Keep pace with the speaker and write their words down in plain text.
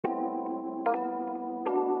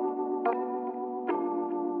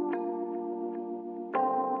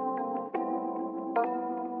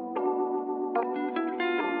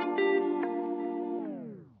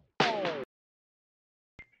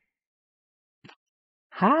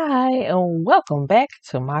Hi, and welcome back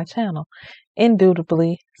to my channel,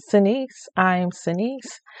 Indubitably Senise. I'm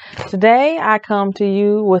Senise. Today I come to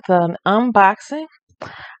you with an unboxing.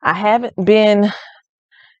 I haven't been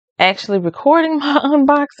actually recording my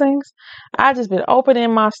unboxings. I just been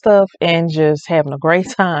opening my stuff and just having a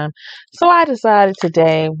great time. So I decided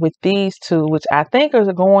today with these two, which I think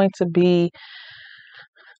are going to be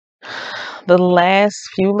the last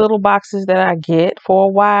few little boxes that I get for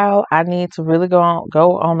a while. I need to really go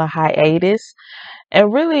on a hiatus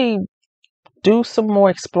and really do some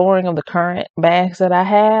more exploring of the current bags that I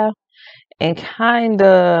have and kind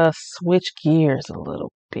of switch gears a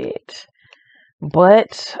little bit.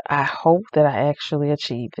 But I hope that I actually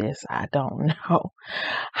achieve this. I don't know.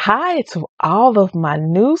 Hi to all of my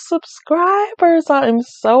new subscribers. I am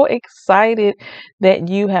so excited that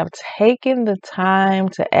you have taken the time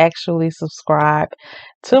to actually subscribe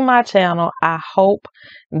to my channel. I hope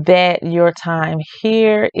that your time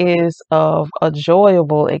here is of a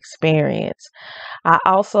enjoyable experience. I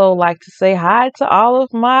also like to say hi to all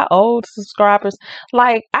of my old subscribers.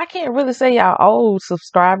 Like, I can't really say y'all old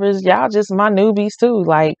subscribers. Y'all just my newbies too.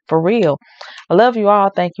 Like, for real. I love you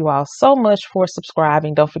all. Thank you all so much for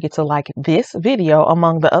subscribing. Don't forget to like this video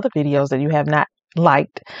among the other videos that you have not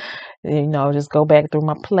liked. You know, just go back through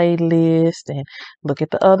my playlist and look at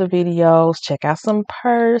the other videos, check out some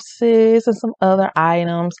purses and some other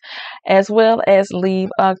items, as well as leave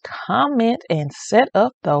a comment and set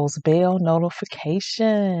up those bell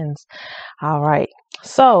notifications. All right,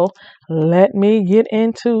 so let me get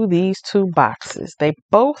into these two boxes. They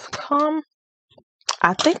both come,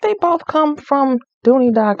 I think they both come from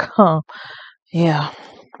Dooney.com. Yeah.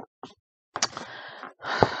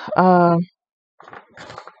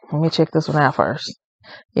 Let me check this one out first.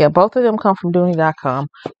 Yeah, both of them come from Dooney.com.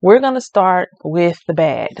 We're going to start with the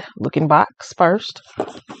bad looking box first.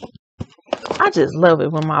 I just love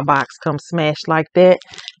it when my box comes smashed like that.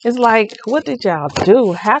 It's like, what did y'all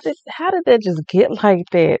do? How did that just get like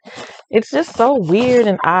that? It's just so weird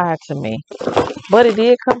and odd to me. But it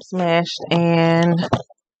did come smashed, and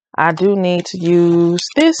I do need to use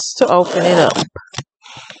this to open it up.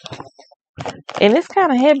 And it's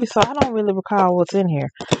kind of heavy, so I don't really recall what's in here.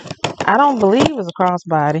 I don't believe it's a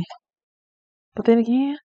crossbody. But then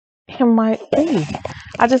again, it might be.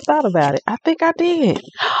 I just thought about it. I think I did.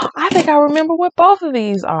 I think I remember what both of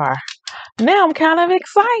these are. Now I'm kind of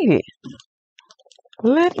excited.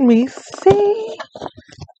 Let me see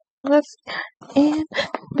what's in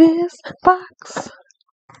this box.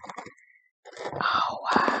 Oh,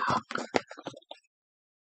 wow.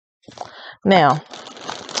 Now,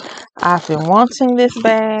 I've been wanting this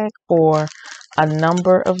bag for a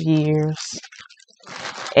number of years.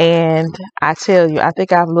 And I tell you, I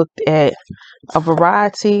think I've looked at a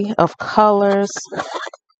variety of colors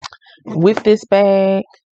with this bag.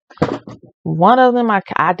 One of them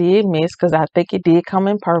I did miss because I think it did come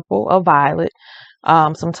in purple or violet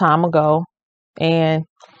some time ago. And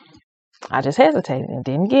I just hesitated and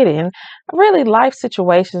didn't get it. And really, life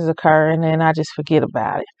situations occur and then I just forget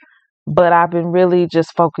about it. But I've been really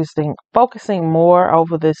just focusing more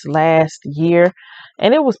over this last year.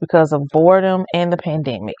 And it was because of boredom and the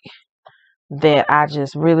pandemic that I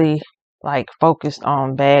just really focused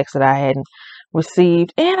on bags that I hadn't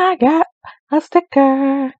received. And I got a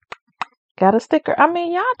sticker. Got a sticker. I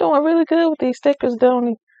mean, y'all doing really good with these stickers,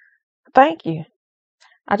 Dooney. Thank you.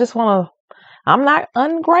 I'm not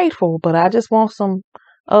ungrateful, but I just want some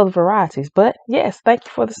other varieties. But yes, thank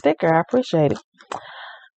you for the sticker. I appreciate it.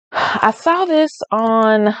 I saw this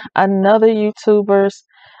on another YouTuber's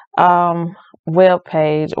web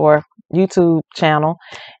page or YouTube channel,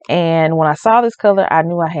 and when I saw this color, I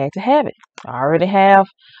knew I had to have it. I already have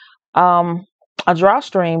a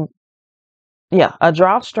drawstring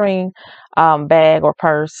bag or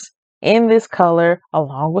purse in this color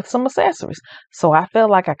along with some accessories. So I felt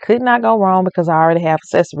like I could not go wrong because I already have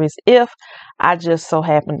accessories if I just so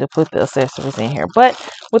happen to put the accessories in here. But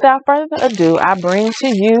without further ado, I bring to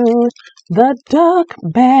you the duck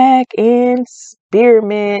bag in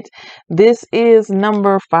spearmint. This is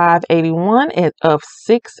number 581 of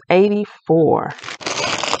 684.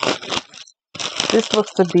 This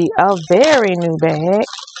looks to be a very new bag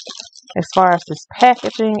as far as this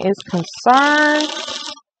packaging is concerned.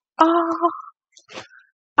 Oh,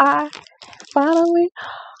 I finally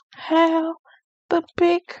have the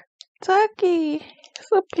big ducky.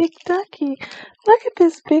 It's a big ducky. Look at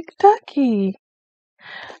this big ducky.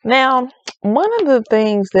 Now, one of the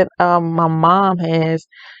things that my mom has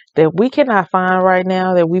that we cannot find right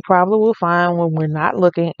now, that we probably will find when we're not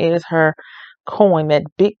looking, is her coin, that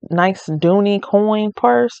big, nice Dooney coin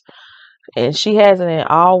purse. And she has it in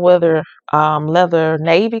all weather leather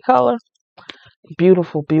navy color.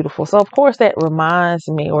 Beautiful, beautiful. So of course that reminds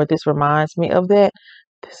me, or this reminds me of that.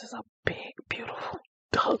 This is a big, beautiful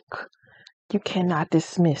duck. You cannot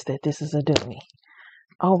dismiss that this is a Dooney.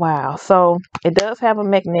 Oh wow. So it does have a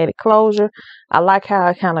magnetic closure. I like how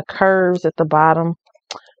it kind of curves at the bottom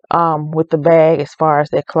with the bag as far as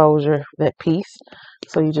that closure, that piece.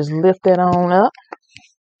 So you just lift that on up.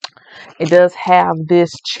 It does have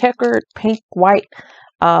this checkered pink white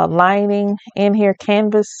lining in here,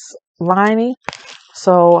 canvas lining.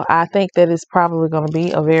 So I think that is probably going to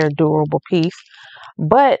be a very durable piece.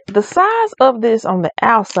 But the size of this on the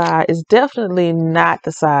outside is definitely not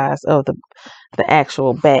the size of the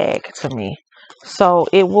actual bag to me. So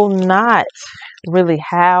it will not really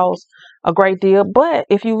house a great deal. But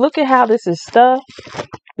if you look at how this is stuffed,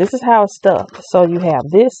 this is how it's stuffed. So you have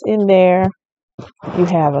this in there. You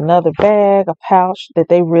have another bag, a pouch that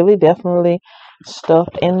they really definitely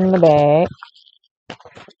stuffed in the bag.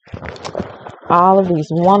 All of these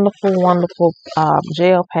wonderful, wonderful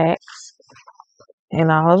gel packs and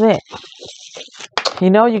all of that. You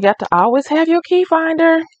know, you got to always have your key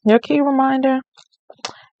finder, your key reminder.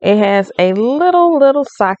 It has a little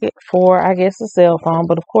socket for, I guess, a cell phone.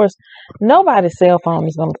 But of course, nobody's cell phone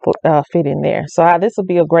is going to fit in there. So this will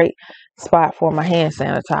be a great spot for my hand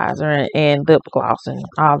sanitizer and lip gloss and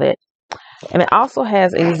all that. And it also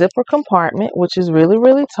has a zipper compartment, which is really,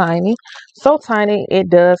 really tiny. So tiny, it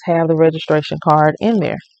does have the registration card in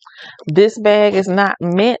there. This bag is not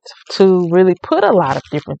meant to really put a lot of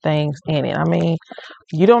different things in it. I mean,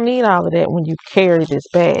 you don't need all of that when you carry this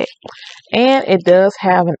bag. And it does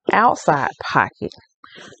have an outside pocket.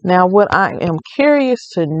 Now, what I am curious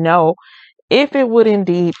to know if it would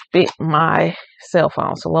indeed fit my cell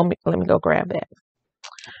phone. So let me go grab that.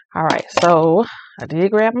 All right, so I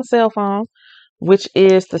did grab my cell phone, which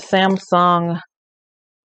is the Samsung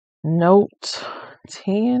Note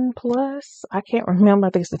 10 Plus. I can't remember. I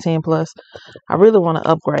think it's the 10 Plus. I really want to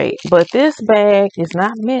upgrade. But this bag is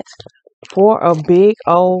not meant for a big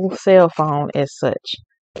old cell phone as such.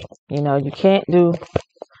 You know, you can't do.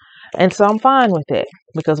 And so I'm fine with that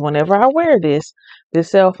because whenever I wear this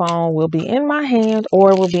cell phone will be in my hand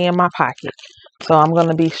or it will be in my pocket. So I'm going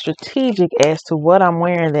to be strategic as to what I'm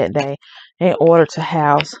wearing that day in order to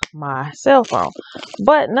house my cell phone.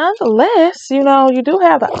 But nonetheless, you know, you do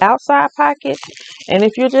have the outside pocket. And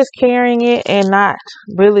if you're just carrying it and not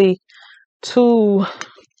really too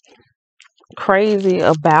crazy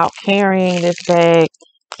about carrying this bag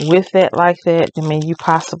with that like that, I mean, you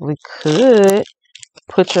possibly could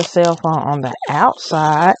put your cell phone on the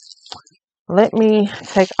outside. Let me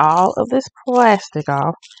take all of this plastic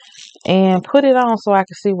off and put it on so I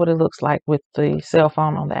can see what it looks like with the cell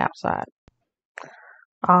phone on the outside.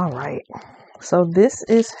 All right, so this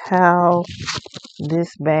is how this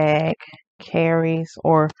bag carries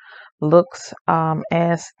or looks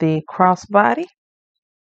as the crossbody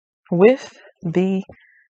with the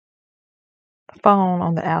phone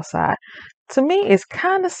on the outside. To me, it's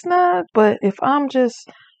kind of snug, but if I'm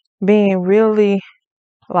just being really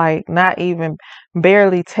like not even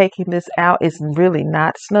barely taking this out, it's really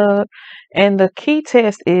not snug. And the key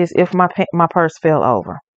test is if my purse fell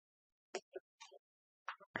over.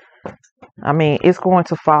 I mean, it's going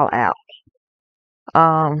to fall out.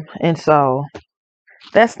 And so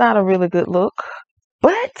that's not a really good look,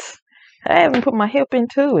 but I haven't put my hip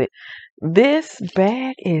into it. This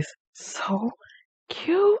bag is so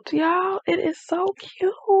cute, y'all. It is so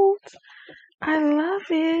cute. I love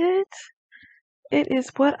it. It is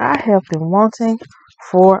what I have been wanting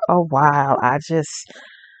for a while. I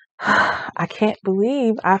can't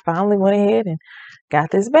believe I finally went ahead and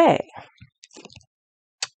got this bag.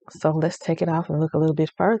 So let's take it off and look a little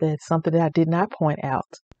bit further at something that I did not point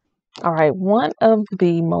out. All right, one of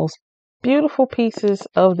the most beautiful pieces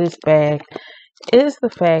of this bag is the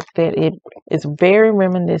fact that it is very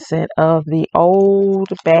reminiscent of the old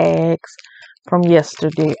bags from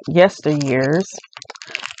yesteryears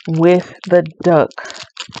with the duck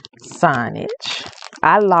signage.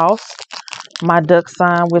 I lost my duck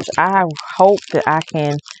sign, which I hope that I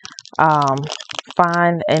can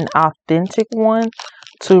find an authentic one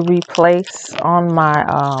to replace on my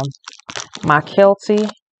my Kilty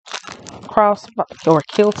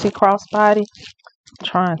crossbody. I'm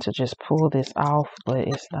trying to just pull this off, but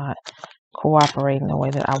it's not cooperating the way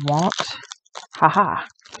that I want. Haha.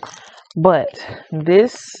 But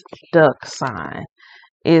this duck sign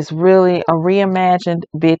is really a reimagined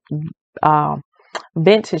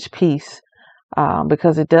vintage piece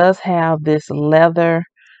because it does have this leather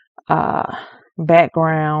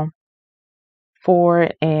background for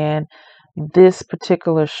it, and this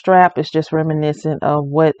particular strap is just reminiscent of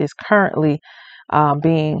what is currently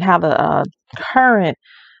being how the current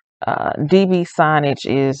DB signage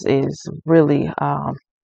is really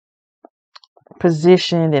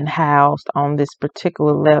positioned and housed on this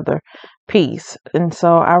particular leather piece. And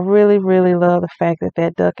so I really, really love the fact that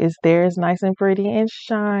that duck is there. It's nice and pretty and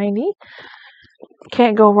shiny.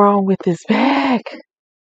 Can't go wrong with this bag.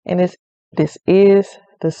 And this is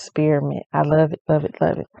the spearmint. I love it, love it,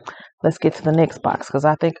 love it. Let's get to the next box because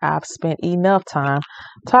I think I've spent enough time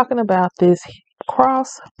talking about this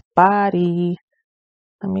crossbody.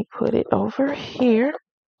 Let me put it over here.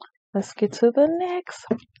 Let's get to the next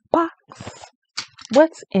box.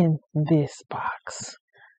 What's in this box?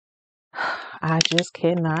 I just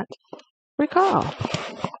cannot recall.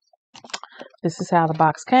 This is how the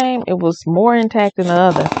box came. It was more intact than the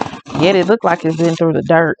other. Yet it looked like it's been through the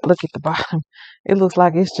dirt. Look at the bottom. It looks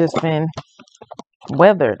like it's just been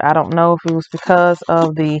weathered. I don't know if it was because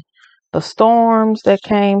of the storms that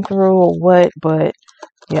came through or what, but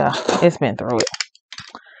yeah, it's been through it.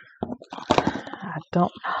 I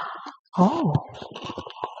don't. Oh.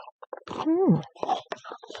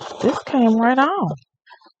 This came right on.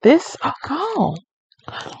 This. Oh.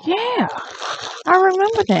 Yeah. I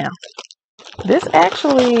remember now. This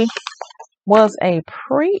actually was a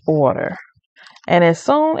pre-order. And as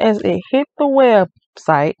soon as it hit the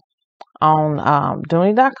website on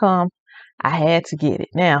Dooney.com, I had to get it.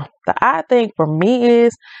 Now, the odd thing for me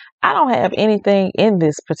is I don't have anything in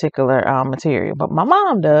this particular material, but my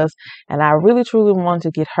mom does. And I really, truly wanted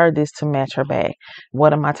to get her this to match her bag.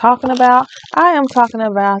 What am I talking about? I am talking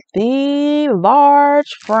about the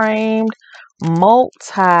large framed multi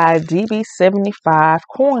DB75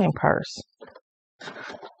 coin purse.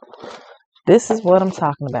 This is what I'm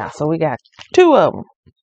talking about. So we got two of them.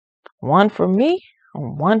 One for me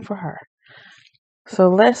and one for her. So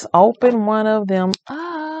let's open one of them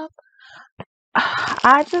up.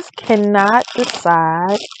 I just cannot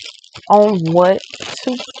decide on what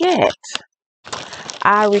to get.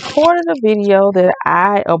 I recorded a video that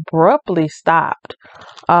I abruptly stopped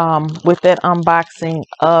with that unboxing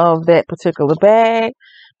of that particular bag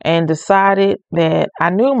and decided that I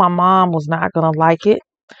knew my mom was not going to like it.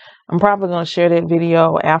 I'm probably going to share that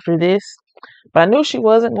video after this, but I knew she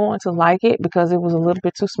wasn't going to like it because it was a little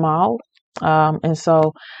bit too small. And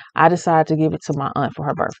so I decided to give it to my aunt for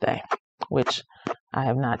her birthday, which I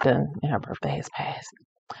have not done, and her birthday has passed,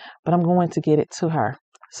 but I'm going to get it to her.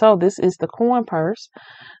 So this is the coin purse.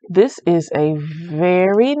 This is a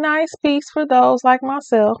very nice piece for those like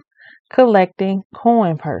myself collecting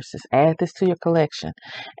coin purses. Add this to your collection.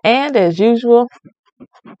 And as usual,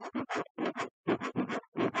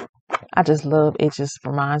 I just love it. Just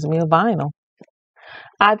reminds me of vinyl.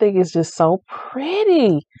 I think it's just so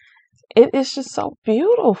pretty. It is just so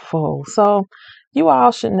beautiful. So you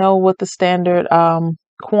all should know what the standard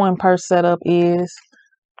coin purse setup is.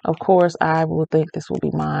 Of course, I will think this will be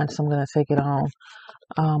mine. So I'm going to take it on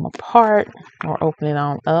apart or open it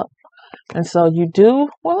on up. And so you do,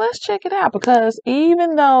 well, let's check it out, because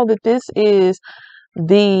even though that this is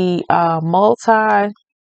the multi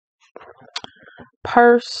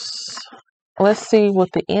purse, let's see what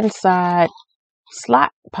the inside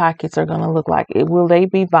slot pockets are going to look like. Will they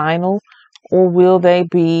be vinyl, or will they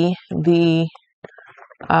be the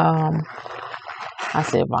I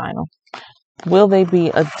said vinyl. Will they be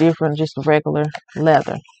a different, just regular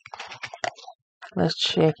leather? Let's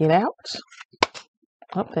check it out.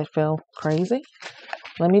 Oh, that fell crazy.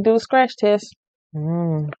 Let me do a scratch test.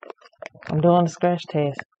 I'm doing a scratch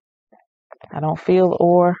test. I don't feel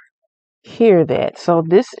or hear that. So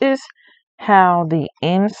this is how the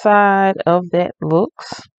inside of that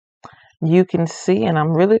looks. You can see, and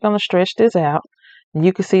I'm really going to stretch this out.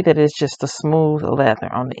 You can see that it's just a smooth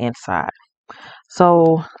leather on the inside.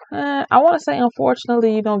 So I want to say,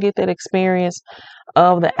 unfortunately, you don't get that experience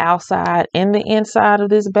of the outside and the inside of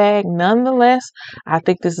this bag. Nonetheless, I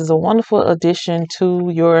think this is a wonderful addition to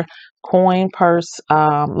your coin purse,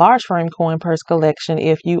 large frame coin purse collection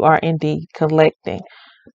if you are indeed collecting.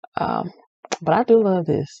 But I do love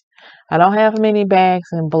this. I don't have many bags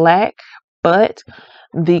in black, but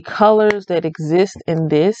the colors that exist in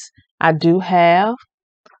this, I do have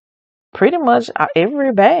pretty much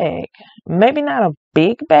every bag. Maybe not a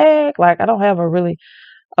big bag. Like I don't have a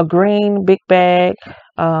green big bag.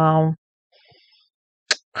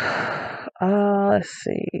 Let's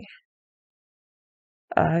see.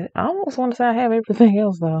 I almost want to say I have everything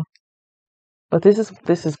else though. But this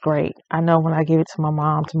is great. I know when I give it to my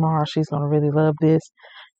mom tomorrow, she's gonna really love this.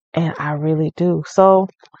 And I really do. So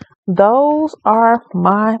those are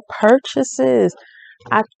my purchases.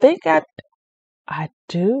 I think I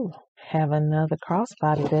do have another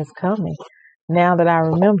crossbody that's coming. Now that I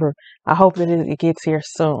remember, I hope that it gets here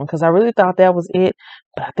soon because I really thought that was it,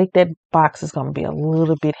 but I think that box is going to be a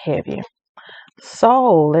little bit heavier.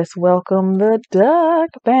 So let's welcome the duck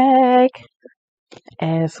bag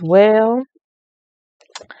as well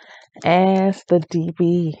as the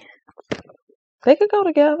DB. They could go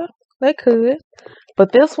together. They could.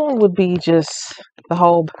 But this one would be just the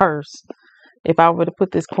whole purse. If I were to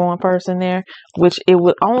put this coin purse in there, which it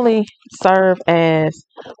would only serve as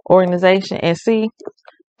organization. And see,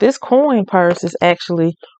 this coin purse is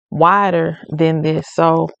actually wider than this.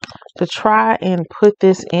 So to try and put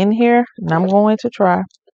this in here, and I'm going to try.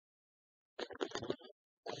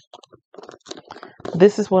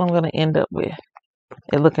 This is what I'm going to end up with.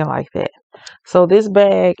 It looking like that. So this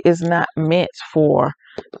bag is not meant for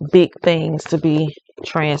big things to be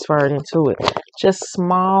transferred into it. Just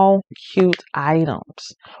small, cute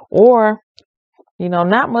items. Or, you know,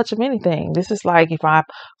 not much of anything. This is like if I'm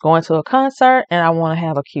going to a concert and I want to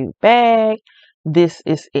have a cute bag. This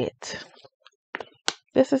is it.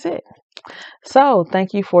 This is it. So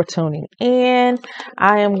thank you for tuning in.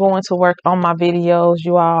 I am going to work on my videos,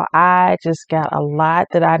 you all. I just got a lot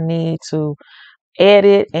that I need to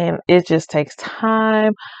edit and it just takes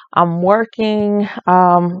time. I'm working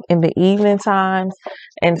in the evening times,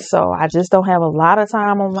 and so I just don't have a lot of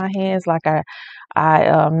time on my hands like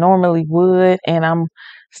I normally would, and I'm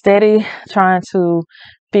steady trying to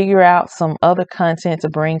figure out some other content to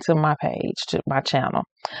bring to my page, to my channel.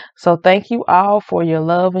 So thank you all for your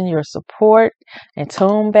love and your support, and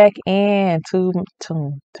tune back in. Tune,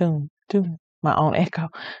 my own echo.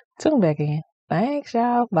 Tune back in. Thanks,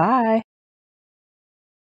 y'all. Bye.